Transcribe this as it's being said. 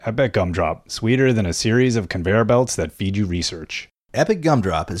Epic Gumdrop, sweeter than a series of conveyor belts that feed you research. Epic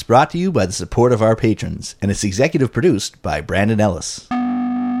Gumdrop is brought to you by the support of our patrons, and it's executive produced by Brandon Ellis.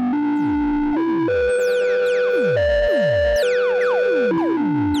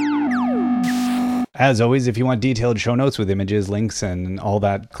 As always, if you want detailed show notes with images, links, and all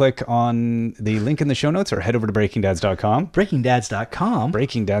that, click on the link in the show notes or head over to BreakingDads.com. BreakingDads.com.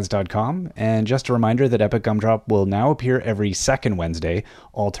 BreakingDads.com. And just a reminder that Epic Gumdrop will now appear every second Wednesday,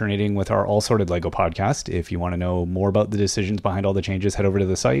 alternating with our All Sorted Lego podcast. If you want to know more about the decisions behind all the changes, head over to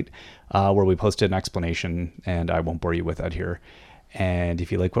the site where we posted an explanation, and I won't bore you with that here. And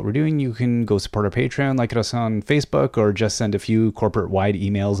if you like what we're doing, you can go support our Patreon, like us on Facebook, or just send a few corporate-wide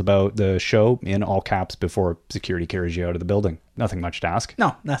emails about the show in all caps before security carries you out of the building. Nothing much to ask.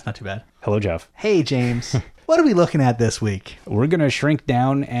 No, that's not too bad. Hello, Jeff. Hey, James. What are we looking at this week? We're going to shrink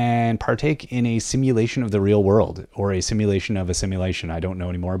down and partake in a simulation of the real world, or a simulation of a simulation. I don't know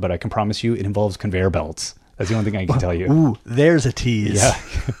anymore, but I can promise you it involves conveyor belts. That's the only thing I can tell you. Ooh, there's a tease.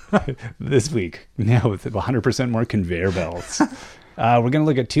 Yeah. This week, now with 100% more conveyor belts. We're going to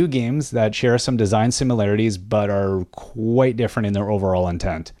look at two games that share some design similarities, but are quite different in their overall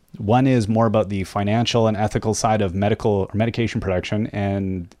intent. One is more about the financial and ethical side of medication production,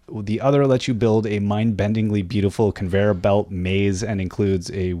 and the other lets you build a mind-bendingly beautiful conveyor belt maze and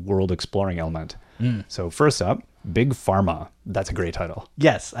includes a world exploring element. So first up, Big Pharma. That's a great title.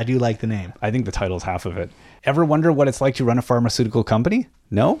 Yes, I do like the name. I think the title's half of it. Ever wonder what it's like to run a pharmaceutical company?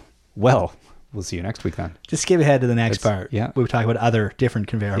 No? Well, we'll see you next week then. Just skip ahead to the next part. Yeah. We'll talk about other different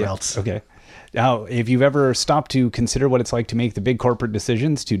conveyor belts. Okay. Now, if you've ever stopped to consider what it's like to make the big corporate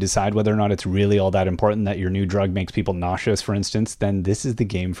decisions to decide whether or not it's really all that important that your new drug makes people nauseous, for instance, then this is the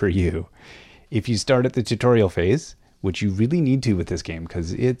game for you. If you start at the tutorial phase, which you really need to with this game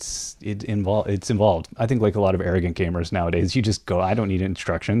because it's involved. I think like a lot of arrogant gamers nowadays, you just go, I don't need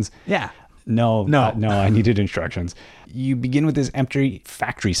instructions. Yeah. No, I needed instructions. You begin with this empty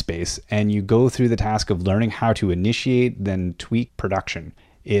factory space and you go through the task of learning how to initiate, then tweak production.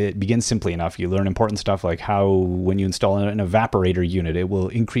 It begins simply enough. You learn important stuff like how when you install an evaporator unit, it will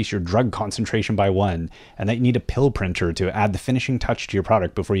increase your drug concentration by 1, and that you need a pill printer to add the finishing touch to your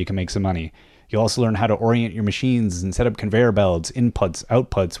product before you can make some money. You also learn how to orient your machines and set up conveyor belts, inputs,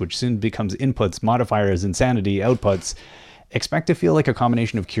 outputs, which soon becomes inputs, modifiers, insanity, outputs. Expect to feel like a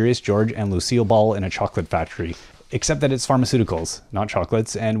combination of Curious George and Lucille Ball in a chocolate factory, except that it's pharmaceuticals, not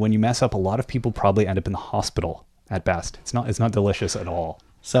chocolates, and when you mess up, a lot of people probably end up in the hospital at best. It's not delicious at all.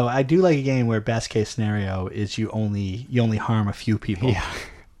 So I do like a game where best case scenario is you only harm a few people. Yeah.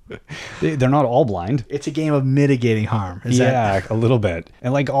 They're not all blind. It's a game of mitigating harm. A little bit.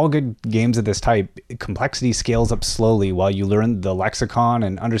 And like all good games of this type, complexity scales up slowly while you learn the lexicon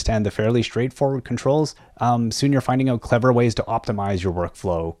and understand the fairly straightforward controls. Soon you're finding out clever ways to optimize your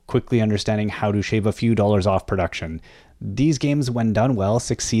workflow, quickly understanding how to shave a few dollars off production. These games, when done well,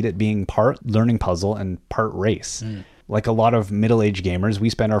 succeed at being part learning puzzle and part race. Like a lot of middle-aged gamers, we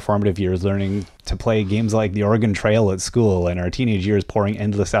spend our formative years learning to play games like the Oregon Trail at school, and our teenage years pouring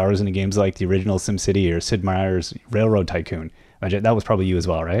endless hours into games like the original SimCity or Sid Meier's Railroad Tycoon. That was probably you as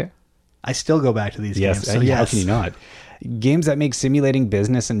well, right? I still go back to these games. So How can you not? Games that make simulating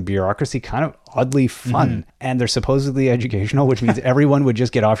business and bureaucracy kind of oddly fun. And they're supposedly educational, which means everyone would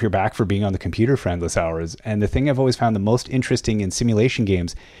just get off your back for being on the computer for endless hours. And the thing I've always found the most interesting in simulation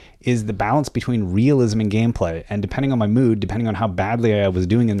games is the balance between realism and gameplay. And depending on my mood, depending on how badly I was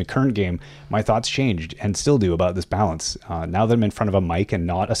doing in the current game, my thoughts changed and still do about this balance. Now that I'm in front of a mic and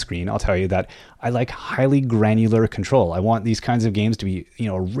not a screen, I'll tell you that I like highly granular control. I want these kinds of games to be,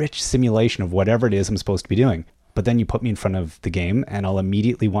 a rich simulation of whatever it is I'm supposed to be doing. But then you put me in front of the game and I'll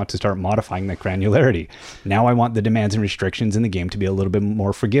immediately want to start modifying that granularity. Now I want the demands and restrictions in the game to be a little bit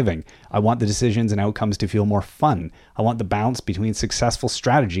more forgiving. I want the decisions and outcomes to feel more fun. I want the balance between successful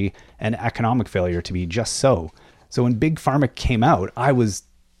strategy and economic failure to be just so. So when Big Pharma came out, I was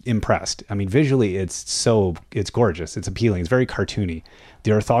impressed. I mean, visually, it's gorgeous. It's appealing. It's very cartoony.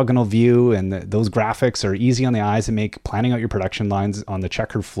 The orthogonal view and those graphics are easy on the eyes and make planning out your production lines on the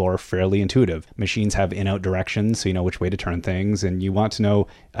checkered floor fairly intuitive. Machines have in-out directions, so you know which way to turn things. And you want to know,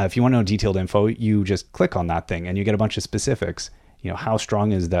 if you want to know detailed info, you just click on that thing and you get a bunch of specifics. How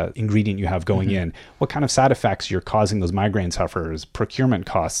strong is the ingredient you have going in? What kind of side effects you're causing those migraine sufferers? Procurement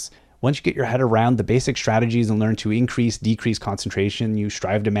costs. Once you get your head around the basic strategies and learn to decrease concentration, you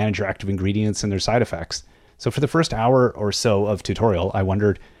strive to manage your active ingredients and their side effects. So for the first hour or so of tutorial, I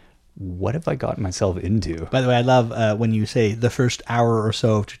wondered, what have I gotten myself into? By the way, I love when you say the first hour or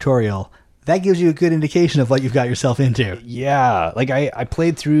so of tutorial. that gives you a good indication of what you've got yourself into. Yeah, like I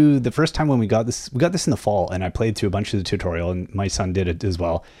played through the first time when we got this in the fall, and I played through a bunch of the tutorial, and my son did it as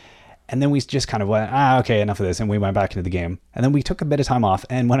well. And then we just kind of went, okay, enough of this. And we went back into the game. And then we took a bit of time off.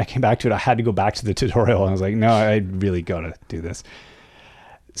 And when I came back to it, I had to go back to the tutorial. And I was like, no, I really got to do this.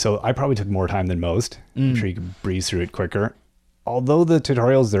 So I probably took more time than most. I'm sure you could breeze through it quicker. Although the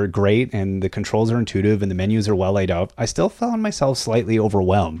tutorials, they're great and the controls are intuitive and the menus are well laid out, I still found myself slightly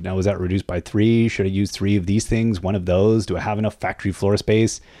overwhelmed. Now, was that reduced by 3? Should I use 3 of these things, 1 of those? Do I have enough factory floor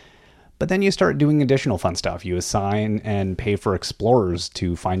space? But then you start doing additional fun stuff. You assign and pay for explorers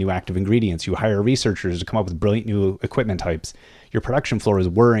to find new active ingredients. You hire researchers to come up with brilliant new equipment types. Your production floor is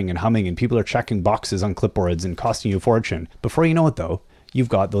whirring and humming, and people are checking boxes on clipboards and costing you a fortune. Before you know it, though, you've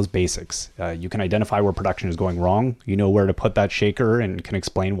got those basics. You can identify where production is going wrong. You know where to put that shaker and can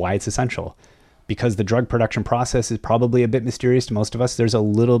explain why it's essential. Because the drug production process is probably a bit mysterious to most of us, there's a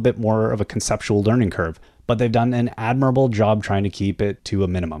little bit more of a conceptual learning curve. But they've done an admirable job trying to keep it to a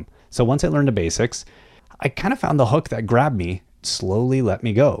minimum. So once I learned the basics, I kind of found the hook that grabbed me, slowly let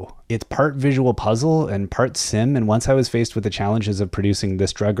me go. It's part visual puzzle and part sim. And once I was faced with the challenges of producing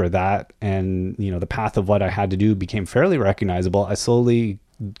this drug or that, and the path of what I had to do became fairly recognizable, I slowly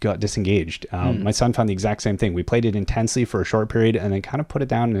got disengaged. My son found the exact same thing. We played it intensely for a short period and then kind of put it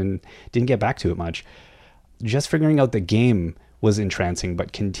down and didn't get back to it much. Just figuring out the game was entrancing,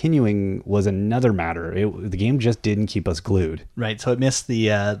 but continuing was another matter. The game just didn't keep us glued. Right, so it missed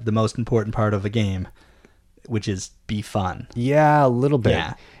the most important part of a game, which is be fun. Yeah, a little bit.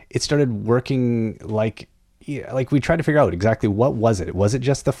 Yeah. It started working like we tried to figure out exactly what was it. Was it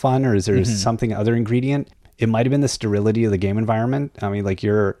just the fun, or is there something other ingredient? It might have been the sterility of the game environment. I mean, like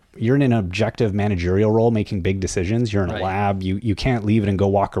you're in an objective managerial role making big decisions. You're in a lab. You can't leave it and go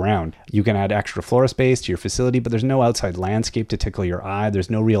walk around. You can add extra floor space to your facility, but there's no outside landscape to tickle your eye. There's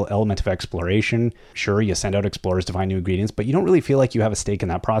no real element of exploration. Sure, you send out explorers to find new ingredients, but you don't really feel like you have a stake in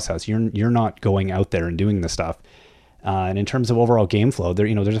that process. You're not going out there and doing the stuff. And in terms of overall game flow,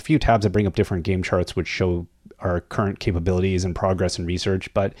 there's a few tabs that bring up different game charts which show our current capabilities and progress in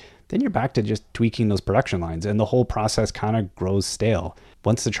research, but then you're back to just tweaking those production lines and the whole process kind of grows stale.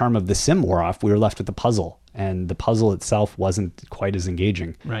 Once the charm of the sim wore off, we were left with the puzzle, and the puzzle itself wasn't quite as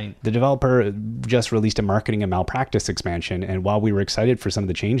engaging. Right. The developer just released a marketing and malpractice expansion, and while we were excited for some of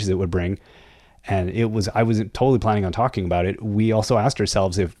the changes it would bring, and I wasn't totally planning on talking about it, we also asked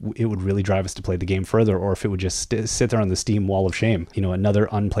ourselves if it would really drive us to play the game further, or if it would just sit there on the Steam wall of shame, another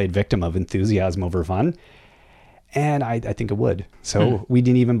unplayed victim of enthusiasm over fun. And I think it would. So we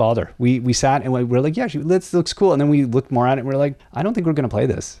didn't even bother. We sat and we were like, yeah, this looks cool. And then we looked more at it and we were like, I don't think we're going to play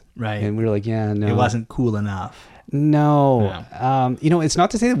this. Right. And we were like, yeah, no. It wasn't cool enough. No. It's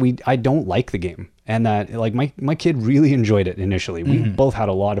not to say that I don't like the game, and that like my kid really enjoyed it initially. We both had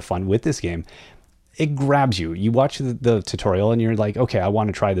a lot of fun with this game. It grabs you. You watch the tutorial and you're like, okay, I want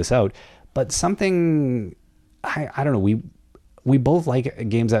to try this out. But something, I don't know, we both like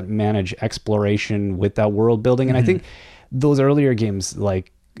games that manage exploration with that world building. And I think those earlier games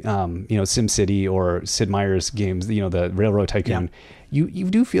like, SimCity or Sid Meier's games, the Railroad Tycoon, you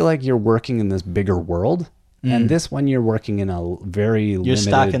do feel like you're working in this bigger world. And this one, you're working in a very limited... You're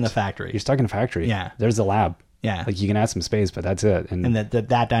stuck in the factory. You're stuck in a factory. Yeah. There's a lab. Yeah. Like you can add some space, but that's it. And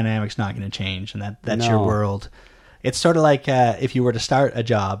that dynamic's not going to change. And that's No. your world. It's sort of like if you were to start a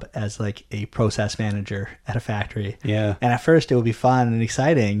job as like a process manager at a factory. Yeah. And at first it will be fun and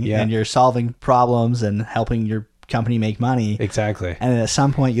exciting. Yeah. And you're solving problems and helping your company make money. Exactly. And then at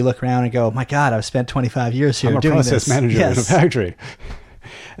some point you look around and go, my God, I've spent 25 years here I'm a doing process this. manager in a Yes. factory.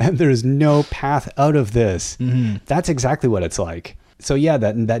 And there's no path out of this. That's exactly what it's like. So yeah,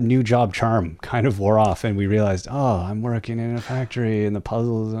 that new job charm kind of wore off, and we realized, I'm working in a factory, and the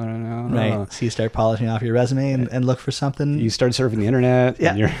puzzles, I don't know. Right. So you start polishing off your resume and look for something. You start surfing the internet,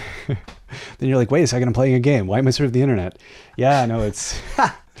 and then you're like, wait a second, I'm playing a game. Why am I surfing the internet? Yeah, no, it's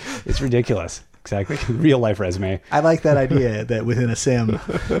ridiculous. Exactly. Real life resume. I like that idea that within a sim.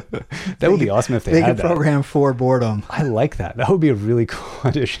 That would be awesome if they They had could that. program for boredom. I like that. That would be a really cool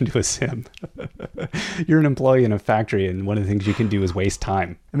addition to a sim. You're an employee in a factory, and one of the things you can do is waste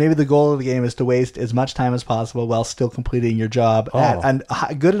time. And maybe the goal of the game is to waste as much time as possible while still completing your job at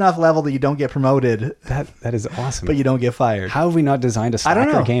a good enough level that you don't get promoted, That is awesome. but you don't get fired. How have we not designed a I don't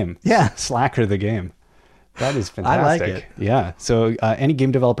Slacker know. game? Yeah. Slacker the game. That is fantastic. I like it. Yeah. So any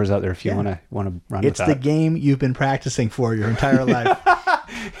game developers out there, if you want to run It's with the that. game you've been practicing for your entire life.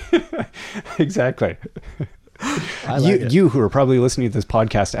 Exactly. I like it. You who are probably listening to this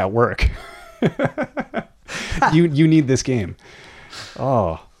podcast at work, you need this game.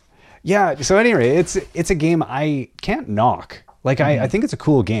 Oh, yeah. So anyway, it's a game I can't knock. Like, I think it's a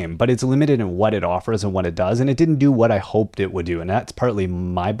cool game, but it's limited in what it offers and what it does. And it didn't do what I hoped it would do. And that's partly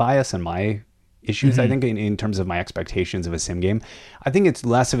my bias and my issues, I think, in terms of my expectations of a sim game. I think it's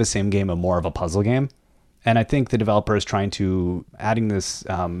less of a sim game and more of a puzzle game. And I think the developer is trying to, adding this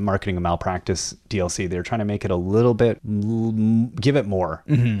marketing and malpractice DLC, they're trying to make it a little bit, give it more,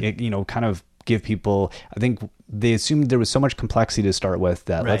 kind of give people, I think they assumed there was so much complexity to start with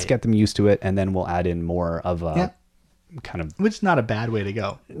that let's get them used to it. And then we'll add in more of a kind of, which is not a bad way to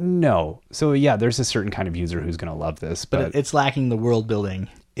go. No. So yeah, there's a certain kind of user who's going to love this, but it's lacking the world building.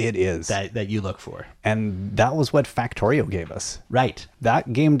 It is that you look for. And that was what Factorio gave us. Right.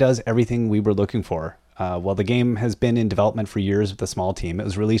 That game does everything we were looking for. Well, the game has been in development for years with a small team. It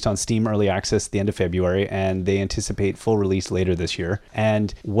was released on Steam Early Access at the end of February, and they anticipate full release later this year.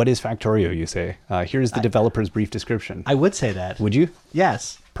 And what is Factorio, you say? Here's the developer's brief description. I would say that. Would you?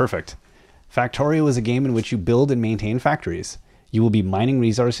 Yes. Perfect. Factorio is a game in which you build and maintain factories. You will be mining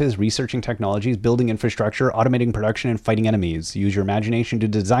resources, researching technologies, building infrastructure, automating production, and fighting enemies. Use your imagination to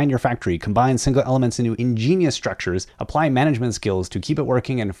design your factory, combine single elements into ingenious structures, apply management skills to keep it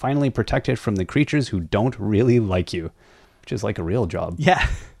working, and finally protect it from the creatures who don't really like you, which is like a real job. Yeah.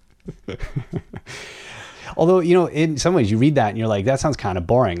 Although, in some ways you read that and you're like, that sounds kind of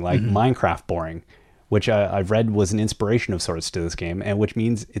boring, like Minecraft boring, which I've read was an inspiration of sorts to this game, and which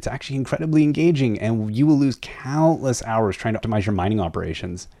means it's actually incredibly engaging, and you will lose countless hours trying to optimize your mining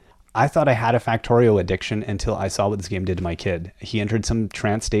operations. I thought I had a Factorio addiction until I saw what this game did to my kid. He entered some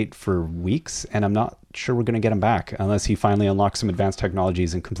trance state for weeks, and I'm not sure we're going to get him back unless he finally unlocks some advanced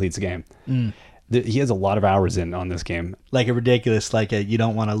technologies and completes the game. He has a lot of hours in on this game. Like a ridiculous, you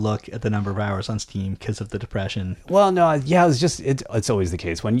don't want to look at the number of hours on Steam because of the depression. Well, no, yeah, it's always the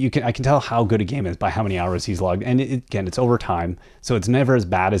case when I can tell how good a game is by how many hours he's logged. And again, it's over time, so it's never as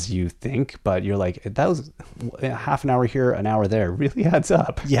bad as you think, but you're like, that was half an hour here, an hour there, really adds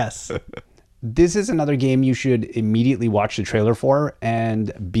up. Yes. This is another game you should immediately watch the trailer for,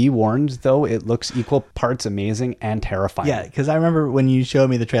 and be warned, though, it looks equal parts amazing and terrifying. Yeah, because I remember when you showed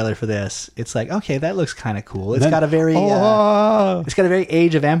me the trailer for this, it's like, okay, that looks kind of cool. It's got a very it's got a very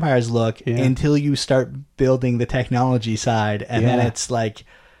Age of Empires look until you start building the technology side, and then it's like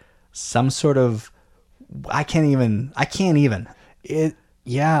some sort of I can't even.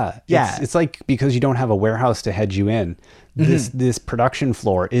 It's like, because you don't have a warehouse to hedge you in. This production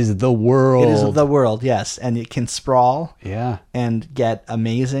floor is the world. It is the world, yes. And it can sprawl and get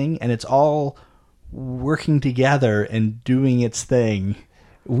amazing. And it's all working together and doing its thing.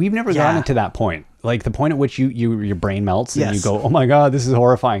 We've never gotten to that point. Like the point at which your brain melts and you go, oh my God, this is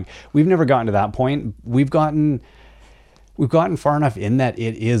horrifying. We've never gotten to that point. We've gotten far enough in that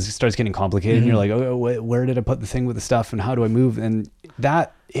it starts getting complicated. And you're like, oh, where did I put the thing with the stuff? And how do I move? And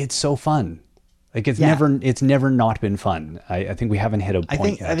it's so fun. Like it's never not been fun. I think we haven't hit a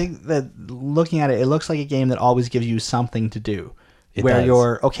point yet. I think that looking at it looks like a game that always gives you something to do. It where does.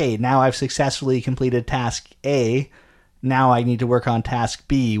 You're, okay, now I've successfully completed task A. Now I need to work on task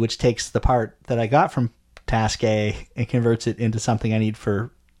B, which takes the part that I got from task A and converts it into something I need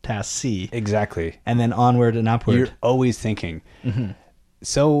for task C. Exactly. And then onward and upward. You're always thinking.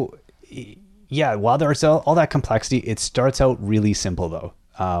 So, yeah, while there's all that complexity, it starts out really simple, though.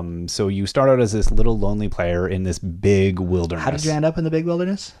 So you start out as this little lonely player in this big wilderness. How did you end up in the big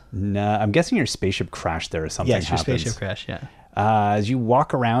wilderness? Nah, I'm guessing your spaceship crashed there or something. Yes, your spaceship crashed, yeah. As you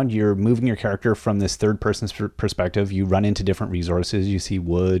walk around, you're moving your character from this third person's perspective. You run into different resources. You see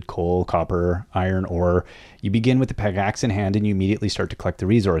wood, coal, copper, iron, ore. You begin with the pickaxe in hand and you immediately start to collect the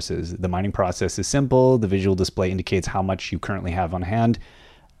resources. The mining process is simple. The visual display indicates how much you currently have on hand.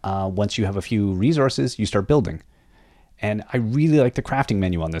 Once you have a few resources, you start building. And I really like the crafting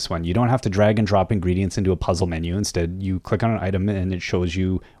menu on this one. You don't have to drag and drop ingredients into a puzzle menu. Instead, you click on an item and it shows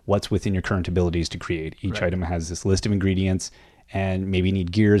you what's within your current abilities to create. Each item has this list of ingredients, and maybe you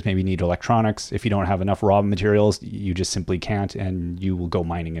need gears, maybe you need electronics. If you don't have enough raw materials, you just simply can't, and you will go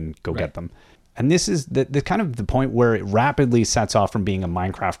mining and go get them. And this is the kind of the point where it rapidly sets off from being a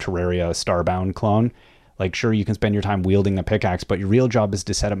Minecraft Terraria Starbound clone. Like, sure, you can spend your time wielding the pickaxe, but your real job is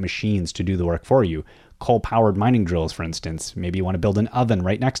to set up machines to do the work for you. Coal-powered mining drills, for instance. Maybe you want to build an oven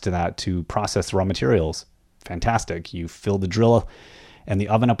right next to that to process the raw materials. Fantastic. You fill the drill and the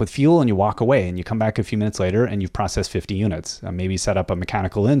oven up with fuel and you walk away, and you come back a few minutes later and you've processed 50 units. Maybe set up a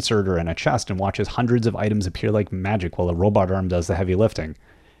mechanical inserter in a chest and watch as hundreds of items appear like magic while a robot arm does the heavy lifting.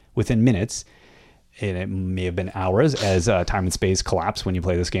 Within minutes, and it may have been hours as time and space collapse when you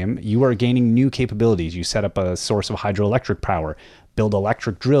play this game, you are gaining new capabilities. You set up a source of hydroelectric power, build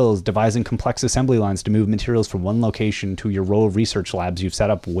electric drills, devising complex assembly lines to move materials from one location to your row of research labs you've set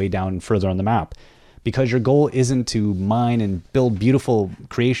up way down further on the map. because your goal isn't to mine and build beautiful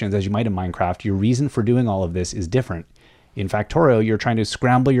creations as you might in Minecraft. Your reason for doing all of this is different. In Factorio, you're trying to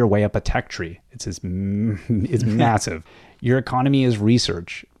scramble your way up a tech tree. It's massive. Your economy is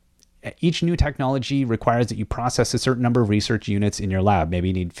research. Each new technology requires that you process a certain number of research units in your lab. Maybe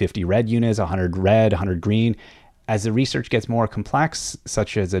you need 50 red units, 100 red, 100 green. As the research gets more complex,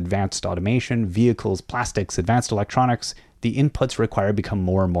 such as advanced automation, vehicles, plastics, advanced electronics, the inputs required become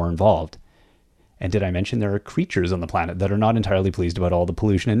more and more involved. And did I mention there are creatures on the planet that are not entirely pleased about all the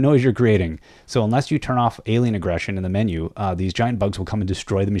pollution and noise you're creating? So unless you turn off alien aggression in the menu, these giant bugs will come and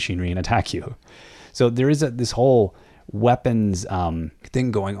destroy the machinery and attack you. So there is this whole weapons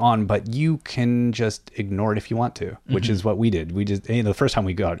thing going on, but you can just ignore it if you want to, which is what we did. We just, the first time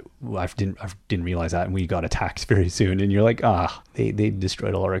we got, I didn't realize that, and we got attacked very soon. And you're like, they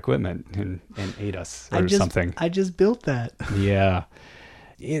destroyed all our equipment and ate us or something. I just built that. Yeah.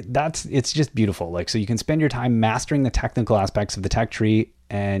 It's just beautiful. Like, so you can spend your time mastering the technical aspects of the tech tree,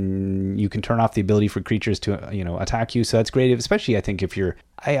 and you can turn off the ability for creatures to, attack you. So that's great. Especially, I think if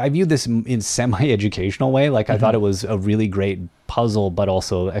I view this in semi-educational way. Like I thought it was a really great puzzle, but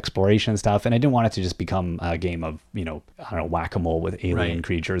also exploration stuff. And I didn't want it to just become a game of, whack-a-mole with alien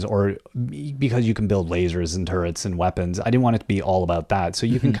creatures, or because you can build lasers and turrets and weapons. I didn't want it to be all about that. So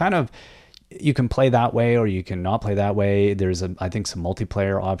you can you can play that way, or you can not play that way. There's I think some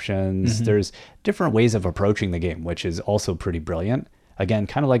multiplayer options. There's different ways of approaching the game, which is also pretty brilliant. Again,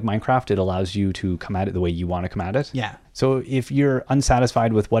 kind of like Minecraft, it allows you to come at it the way you want to come at it. Yeah. So if you're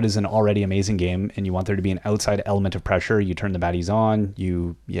unsatisfied with what is an already amazing game and you want there to be an outside element of pressure, you turn the baddies on,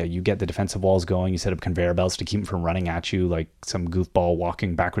 you get the defensive walls going, you set up conveyor belts to keep them from running at you like some goofball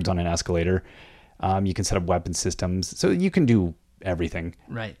walking backwards on an escalator. You can set up weapon systems. So you can do everything.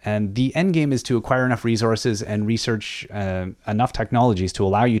 Right. And the end game is to acquire enough resources and research enough technologies to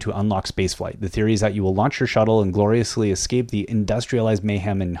allow you to unlock spaceflight. The theory is that you will launch your shuttle and gloriously escape the industrialized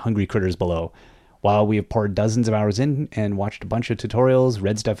mayhem and hungry critters below. While we have poured dozens of hours in and watched a bunch of tutorials,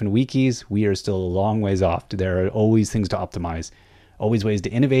 read stuff in wikis, we are still a long ways off. There are always things to optimize. Always ways to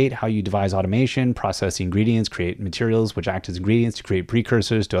innovate, how you devise automation, process the ingredients, create materials which act as ingredients to create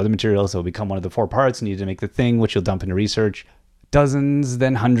precursors to other materials that will become one of the 4 parts needed to make the thing, which you'll dump into research. Dozens,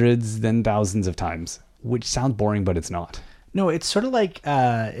 then hundreds, then thousands of times, which sounds boring, but it's not. No, it's sort of like,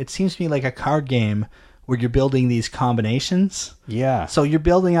 it seems to me like a card game where you're building these combinations. Yeah. So you're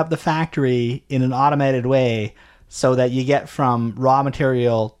building up the factory in an automated way so that you get from raw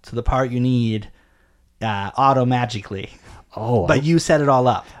material to the part you need auto-magically. Oh. But you set it all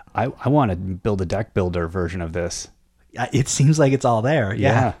up. I want to build a deck builder version of this. It seems like it's all there.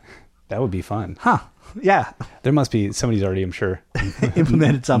 Yeah. That would be fun. Huh. Yeah. There must be, somebody's already, I'm sure,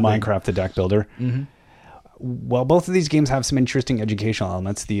 implemented something. Minecraft the deck builder. Well, both of these games have some interesting educational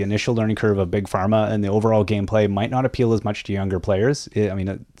elements. The initial learning curve of Big Pharma and the overall gameplay might not appeal as much to younger players.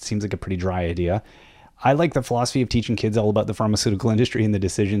 It seems like a pretty dry idea. I like the philosophy of teaching kids all about the pharmaceutical industry and the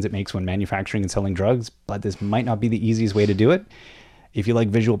decisions it makes when manufacturing and selling drugs, but this might not be the easiest way to do it. If you like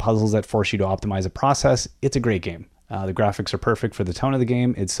visual puzzles that force you to optimize a process, it's a great game. The graphics are perfect for the tone of the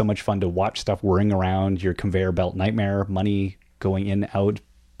game. It's so much fun to watch stuff whirring around, your conveyor belt nightmare, money going in, out,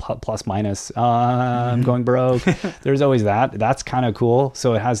 plus minus, I'm going broke. There's always that. That's kind of cool.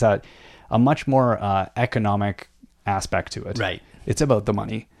 So it has a much more economic aspect to it. Right. It's about the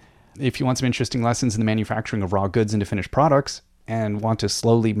money. If you want some interesting lessons in the manufacturing of raw goods into finished products and want to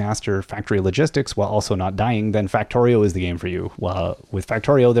slowly master factory logistics while also not dying, then Factorio is the game for you. Well, with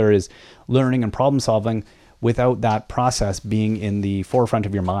Factorio, there is learning and problem solving without that process being in the forefront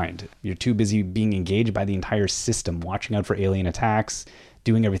of your mind. You're too busy being engaged by the entire system, watching out for alien attacks,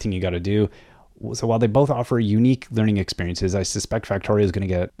 doing everything you got to do. So while they both offer unique learning experiences, I suspect Factorio is going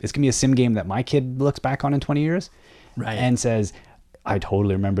to be a sim game that my kid looks back on in 20 years and says, I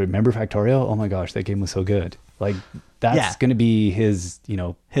totally remember Factorio. Oh my gosh, that game was so good. Like that's going to be his,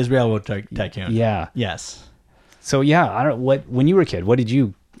 his Railroad Tycoon. Yeah. Yes. So yeah, when you were a kid,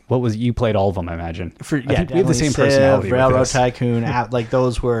 you played all of them, I imagine. I think we have the same personality. Railroad Tycoon, like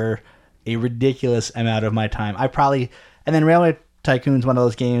those were a ridiculous amount of my time. And then Railroad Tycoon's one of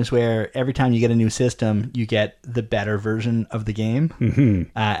those games where every time you get a new system, you get the better version of the game,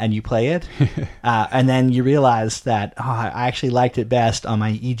 and you play it, and then you realize that I actually liked it best on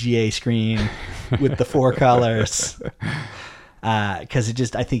my EGA screen with the 4 colors,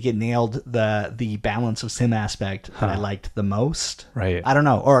 because I think it nailed the balance of sim aspect that I liked the most. Right. I don't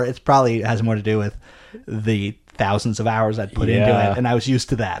know, or it probably has more to do with the thousands of hours I'd put into it, and I was used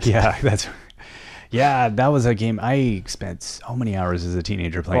to that. Yeah, Yeah, that was a game. I spent so many hours as a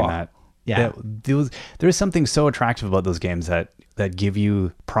teenager playing that. Yeah. There's something so attractive about those games that that give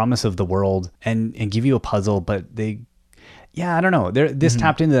you promise of the world and give you a puzzle, but yeah, I don't know. This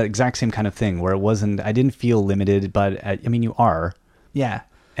tapped into the exact same kind of thing where I didn't feel limited, but I mean, you are. Yeah.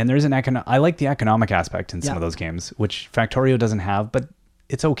 And there's I like the economic aspect in some of those games, which Factorio doesn't have, but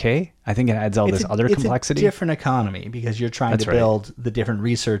it's okay. I think it adds all this other complexity. It's a different economy because you're trying to build the different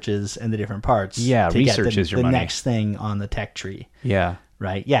researches and the different parts. Yeah, research is your money. The next thing on the tech tree. Yeah.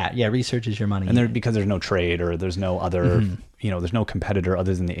 Right. Yeah. Research is your money. And because there's no trade or there's no other, there's no competitor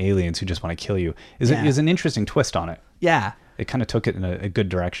other than the aliens who just want to kill you. Is an interesting twist on it. Yeah. It kind of took it in a good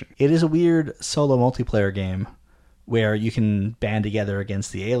direction. It is a weird solo multiplayer game where you can band together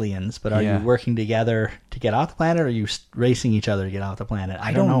against the aliens, but are you working together to get off the planet, or are you racing each other to get off the planet?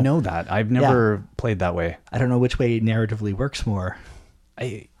 I don't know that. I've never played that way. I don't know which way narratively works more.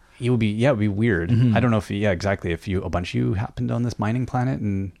 It would be weird. I don't know if exactly if a bunch of you happened on this mining planet,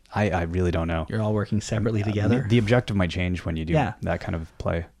 and I really don't know. You're all working separately together. The objective might change when you do that kind of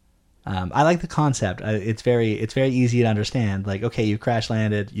play. I like the concept. It's very easy to understand. Like, okay, you crash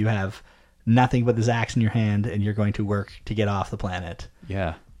landed, you have nothing but this axe in your hand, and you're going to work to get off the planet.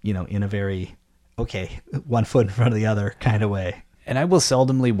 Yeah. In a very, one foot in front of the other kind of way. And I will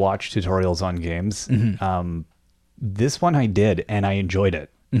seldomly watch tutorials on games. This one I did, and I enjoyed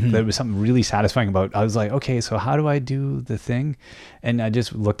it. There was something really satisfying about. I was like, okay, so how do I do the thing? And I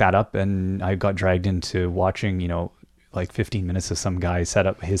just looked that up, and I got dragged into watching, like 15 minutes of some guy set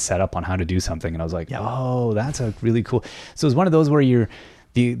up his setup on how to do something, and I was like, oh, that's a really cool. So it's one of those where you're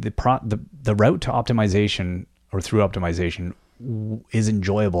the route to optimization or through optimization is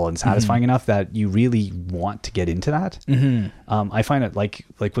enjoyable and satisfying enough that you really want to get into that. I find it like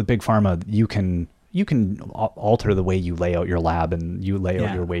with Big Pharma, you can alter the way you lay out your lab and you lay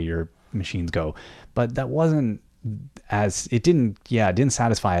out your way your machines go, but that wasn't it didn't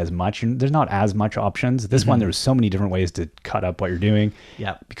satisfy as much, and there's not as much options. This one, there's so many different ways to cut up what you're doing.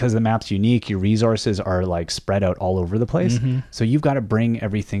 Yeah, because the map's unique, your resources are like spread out all over the place, so you've got to bring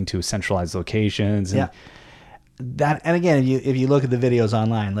everything to centralized locations. And and again, if you look at the videos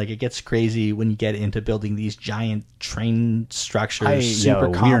online, like, it gets crazy when you get into building these giant train structures,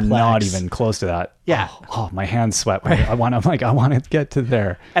 super complex. We're not even close to that. Yeah. Oh, my hands sweat. I want to get to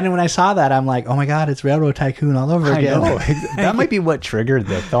there. And then when I saw that, I'm like, oh my God, it's Railroad Tycoon all over again. I know. That might be what triggered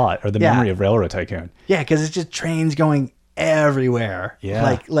the thought or the memory of Railroad Tycoon. Yeah, because it's just trains going everywhere.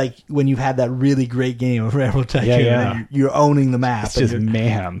 Yeah. Like when you've had that really great game of Railroad Tycoon, and you're owning the map. It's just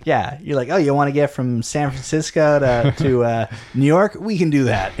mayhem. Yeah. You're like, oh, you want to get from San Francisco to New York? We can do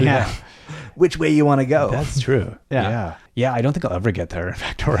that. Yeah. Which way you want to go. That's true. Yeah, I don't think I'll ever get there in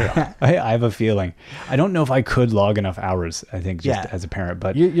Factorio. I have a feeling. I don't know if I could log enough hours, I think, just as a parent.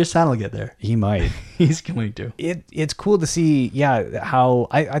 But your son will get there. He might. He's going to. It's cool to see, how...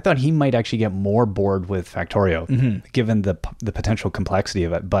 I thought he might actually get more bored with Factorio, given the potential complexity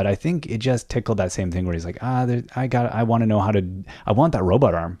of it. But I think it just tickled that same thing where he's like, I want to know how to... I want that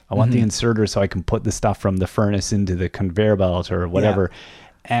robot arm. I want the inserter so I can put the stuff from the furnace into the conveyor belt or whatever.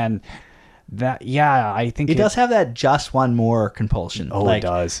 And... that I think it does have that just one more compulsion. It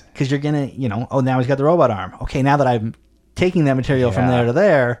does, because you're gonna now he's got the robot arm. Okay, now that I'm taking that material from there to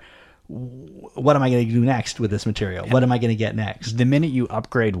there, what am I going to do next with this material? What am I going to get next? The minute you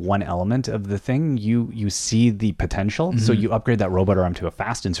upgrade one element of the thing, you see the potential. So you upgrade that robot arm to a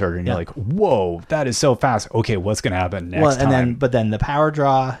fast inserter, and you're like, whoa, that is so fast. Okay, what's going to happen next time? But then the power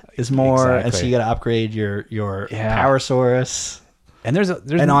draw is more, and so you got to upgrade your power source. And there's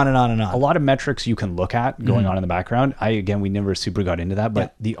and on and on and on. A lot of metrics you can look at going on in the background. We never super got into that,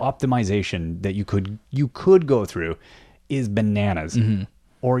 but the optimization that you could go through is bananas,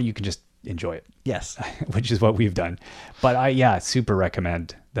 or you can just enjoy it. Yes, which is what we've done. But I super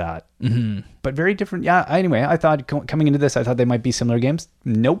recommend that. But very different. Yeah. Anyway, I thought coming into this, I thought they might be similar games.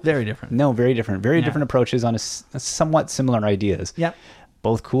 Nope, very different. No, very different. Very different approaches on a somewhat similar ideas. Yep,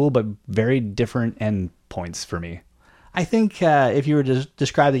 both cool, but very different end points for me. I think if you were to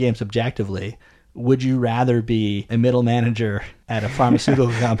describe the game subjectively, would you rather be a middle manager at a pharmaceutical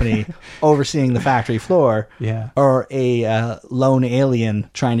company overseeing the factory floor, or a lone alien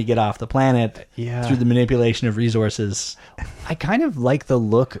trying to get off the planet through the manipulation of resources? I kind of like the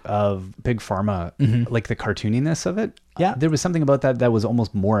look of Big Pharma, like the cartooniness of it. Yeah. There was something about that was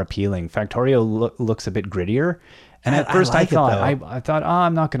almost more appealing. Factorio looks a bit grittier. And at first I thought,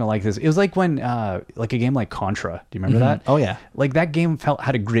 I'm not going to like this. It was like when, like a game like Contra. Do you remember that? Oh yeah. Like that game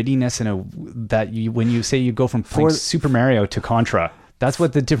had a grittiness when you say you go from playing Super Mario to Contra. That's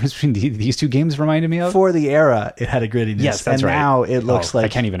what the difference between these two games reminded me of. For the era, it had a grittiness. Yes, that's right. And now it looks like I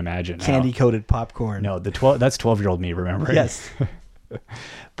can't even imagine. Candy-coated popcorn. No, that's 12-year-old me remembering. Yes.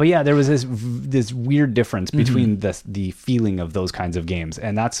 But yeah, there was this weird difference between the feeling of those kinds of games,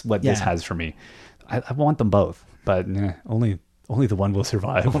 and that's what this has for me. I want them both, but only the one will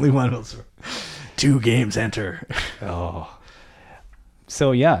survive. Only one will survive. 2 games enter.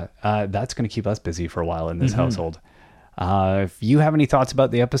 So yeah, that's going to keep us busy for a while in this household. If you have any thoughts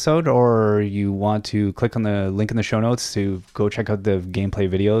about the episode, or you want to click on the link in the show notes to go check out the gameplay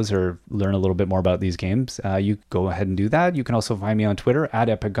videos or learn a little bit more about these games, you go ahead and do that. You can also find me on Twitter at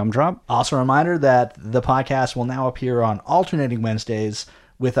 @EpicGumdrop. Also a reminder that the podcast will now appear on alternating Wednesdays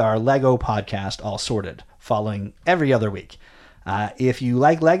with our Lego podcast, All Sorted, following every other week. If you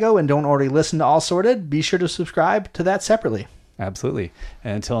like Lego and don't already listen to All Sorted, be sure to subscribe to that separately. Absolutely.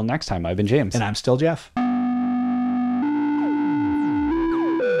 And until next time, I've been James. And I'm still Jeff.